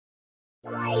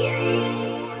Hello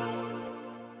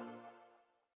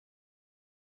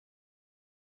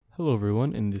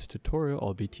everyone, in this tutorial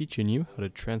I'll be teaching you how to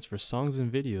transfer songs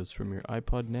and videos from your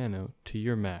iPod Nano to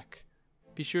your Mac.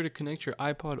 Be sure to connect your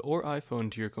iPod or iPhone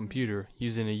to your computer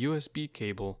using a USB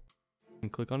cable.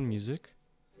 And click on Music,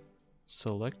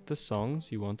 select the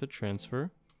songs you want to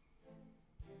transfer,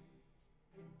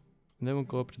 and then we'll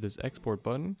go up to this Export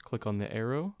button, click on the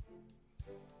arrow,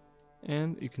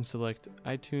 and you can select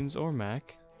iTunes or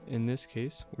Mac. In this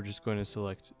case, we're just going to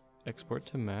select Export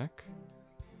to Mac.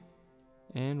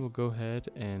 And we'll go ahead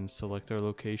and select our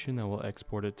location that we'll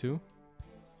export it to.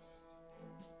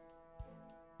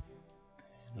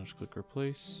 And I'll just click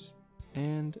Replace.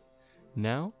 And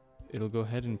now it'll go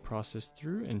ahead and process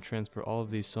through and transfer all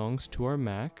of these songs to our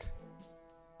Mac.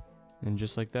 And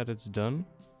just like that, it's done.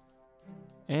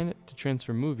 And to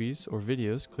transfer movies or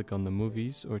videos, click on the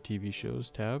Movies or TV Shows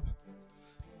tab.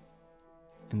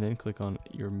 And then click on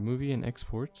your movie and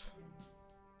export.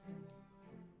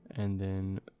 And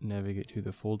then navigate to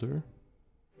the folder.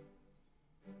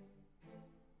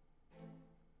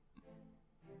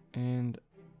 And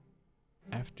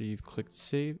after you've clicked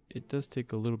save, it does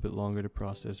take a little bit longer to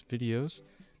process videos,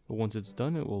 but once it's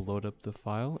done, it will load up the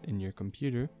file in your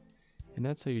computer, and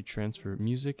that's how you transfer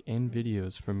music and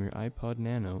videos from your iPod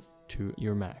Nano to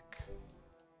your Mac.